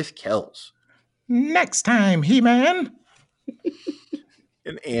Devo with Kels. Next time, He-Man.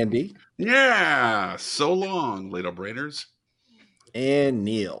 And Andy. Yeah. So long, Ladle Brainers. And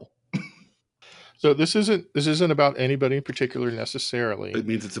Neil. So this isn't about anybody in particular necessarily. It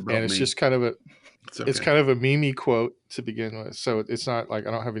means it's about and it's me. just kind of It's kind of a meme quote to begin with. So it's not like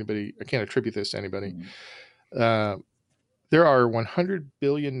I don't have anybody. I can't attribute this to anybody. There are 100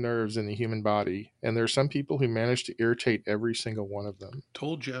 billion nerves in the human body, and there are some people who manage to irritate every single one of them.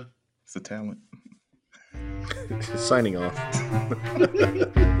 Told you. It's a talent. Signing off.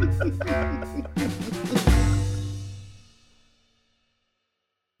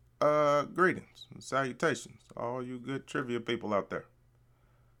 Greetings and salutations to all you good trivia people out there.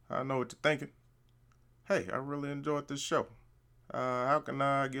 I know what you're thinking. Hey, I really enjoyed this show. How can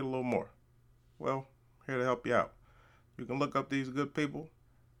I get a little more? Well, here to help you out. You can look up these good people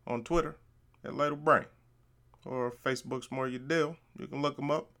on Twitter at Ladle Brain, or if Facebook's more your deal, you can look them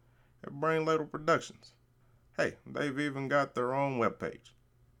up at Brain Ladle Productions. Hey, they've even got their own webpage.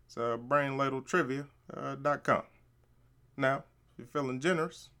 It's brainladletrivia.com. Now, if you're feeling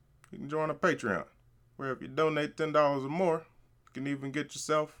generous, you can join a Patreon, where if you donate $10 or more, you can even get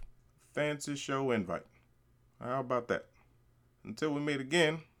yourself a fancy show invite. How about that? Until we meet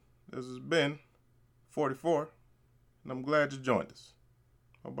again, this has been 44, and I'm glad you joined us.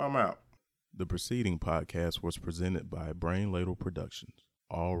 Hope I'm out. The preceding podcast was presented by Brain Ladle Productions.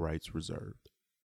 All rights reserved.